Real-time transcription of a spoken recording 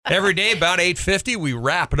Every day about 8:50, we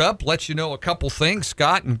wrap it up, let you know a couple things.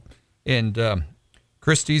 Scott and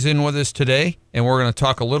Kristi's in with us today, and we're going to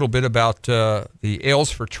talk a little bit about the Ales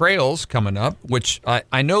for Trails coming up, which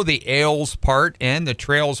I know the Ales part and the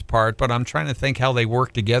Trails part, but I'm trying to think how they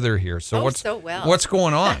work together here. So what's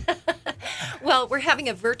going on? Well, we're having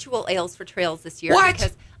a virtual Ales for Trails this year. What?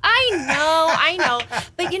 Because I know.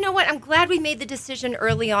 But you know what? I'm glad we made the decision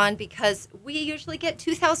early on because we usually get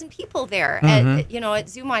 2,000 people there at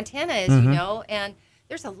Zoo Montana, as you know, and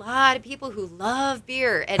there's a lot of people who love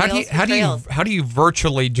beer at Ales for Trails. How do you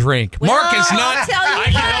virtually drink? Well, Mark is not. I'll tell you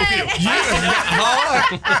I can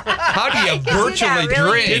help you. How do you virtually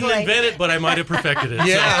really drink? Didn't invent it, but I might have perfected it.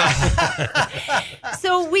 Yeah.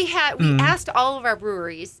 So we asked all of our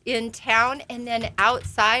breweries in town and then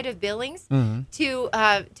outside of Billings to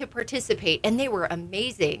participate, and they were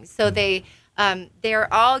amazing. So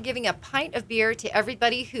they're all giving a pint of beer to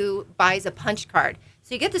everybody who buys a punch card.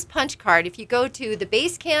 So you get this punch card. If you go to the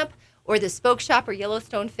Base Camp or the Spoke Shop or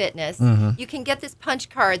Yellowstone Fitness, you can get this punch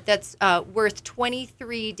card that's worth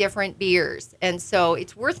 23 different beers. And so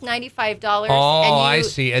it's worth $95. Oh, I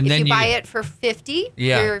see. And if then you buy it for $50,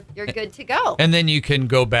 you're good to go. And then you can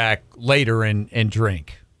go back later and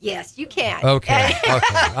drink. Yes, you can. Okay.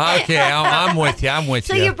 I'm with you.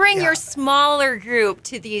 So you bring your smaller group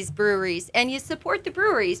to these breweries, and you support the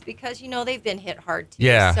breweries because, they've been hit hard, too.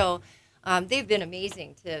 Yeah. So they've been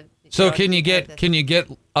amazing to. So can you get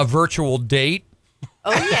a virtual date?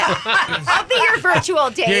 Oh yeah, I'll be your virtual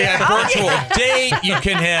date. Yeah, virtual date. You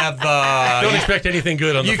can have. Don't expect anything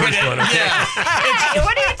good on the first one. Okay? Yeah. Hey,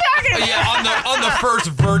 what are you talking about? Yeah, on the first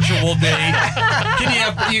virtual date,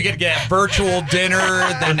 you could get virtual dinner,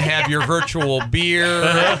 then have your virtual beer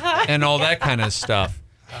and all that kind of stuff.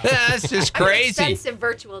 That's just crazy. An expensive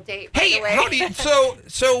virtual date, by the way. How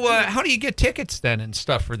do you get tickets then and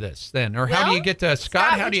stuff for this then, or how do you get to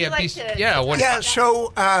Scott? How do you have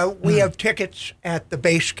So we have tickets at the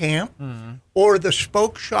Base Camp, or the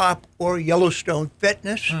Spoke Shop, or Yellowstone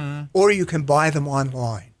Fitness, or you can buy them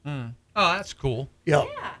online. Oh, that's cool. Yeah.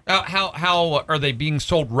 How are they being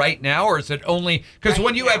sold right now, or is it only because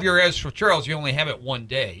when you have your Ales for Trails, you only have it one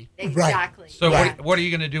day? Exactly. So what are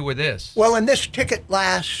you going to do with this? Well, and this ticket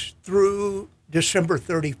lasts through December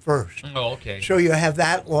 31st. Oh, okay. So you have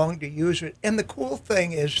that long to use it. And the cool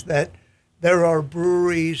thing is that there are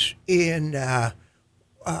breweries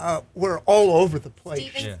we're all over the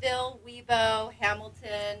place. Stevensville, Webo,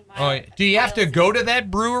 Hamilton. Do you have to go to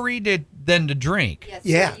that brewery to drink?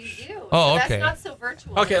 Yes, you do. Oh, so okay. That's not so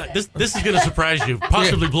virtual. Okay, this is going to surprise you,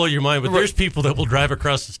 possibly blow your mind, but there's people that will drive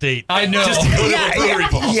across the state. I know. Just to go to a brewery.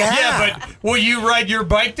 Yeah, but will you ride your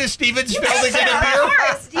bike to Stevensville to get a beer? Of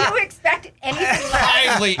course. Do you expect anything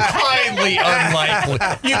less? Highly unlikely.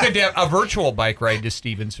 You could have a virtual bike ride to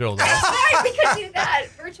Stevensville, though. Right, we could do that.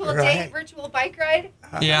 Virtual date, virtual bike ride.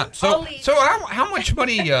 Yeah. So how much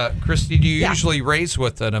money, Kristi, do you usually raise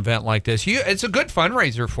with an event like this? It's a good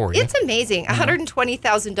fundraiser for you. It's amazing.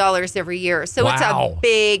 $120,000 every year. So it's a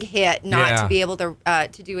big hit to be able to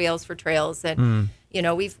do Ales for Trails. And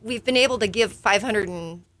we've been able to give about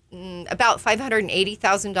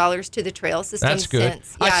 $580,000 to the trail system. That's good.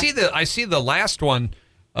 Since. Yeah. I see the last one.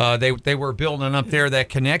 They were building up there. That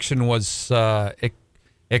connection was it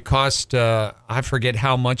cost I forget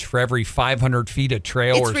how much for every 500 feet of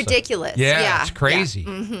trail. It's ridiculous. Yeah, it's crazy.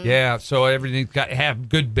 Yeah, so everything's got to have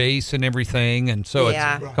good base and everything, and so it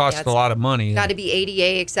costs a lot of money. Got to be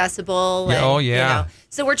ADA accessible.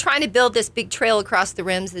 So we're trying to build this big trail across the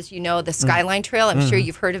rims, as you know, the Skyline Trail. I'm sure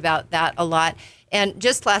you've heard about that a lot. And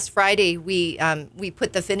just last Friday, we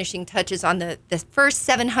put the finishing touches on the first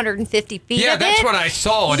 750 feet. Yeah, of that's it. what I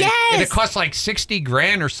saw. And yes. it cost like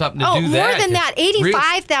 $60,000 or something to do that. More than that,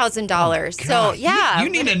 $85,000. So you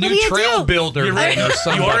need a new trail builder or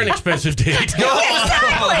something. You are an expensive date. Exactly.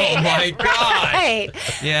 Oh my gosh. Right.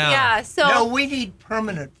 Yeah. So no, we need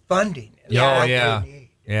permanent funding. Yeah.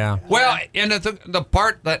 Well, and the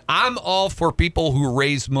part that I'm all for people who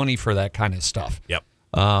raise money for that kind of stuff. Yep.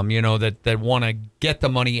 That want to get the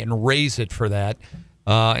money and raise it for that,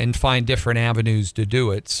 and find different avenues to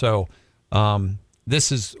do it. So,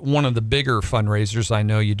 this is one of the bigger fundraisers I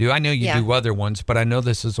know you do. I know you do other ones, but I know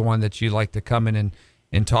this is the one that you like to come in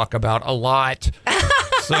and talk about a lot.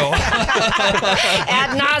 So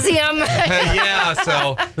ad nauseum. Yeah.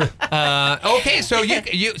 So okay.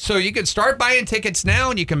 So you can start buying tickets now,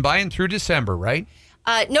 and you can buy them through December, right?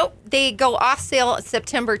 Nope, they go off sale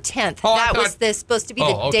September 10th. Oh, that was supposed to be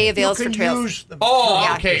the day of Ales for Trails. Use them. Oh,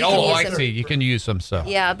 Yeah, okay. you can use I them. see. You can use them. So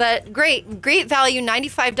Yeah, but great value,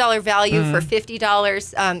 $95 value for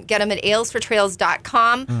 $50. Get them at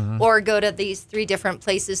alesfortrails.com or go to these 3 different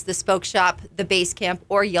places, the Spoke Shop, the Base Camp,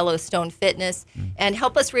 or Yellowstone Fitness, and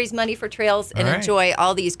help us raise money for trails and All right. enjoy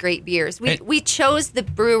all these great beers. We chose the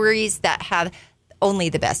breweries that have only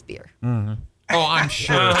the best beer. Oh, I'm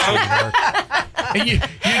sure. And you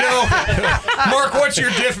know, Mark, what's your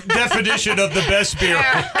definition of the best beer?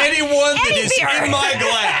 Anyone that is beer. in my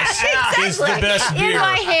glass is the best beer. In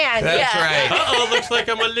my hand, That's yeah. right. Uh-oh, looks like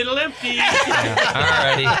I'm a little empty. All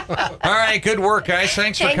righty. All right. Good work, guys.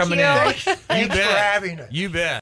 Thanks for Thank coming you. in. Thanks for having us. You bet.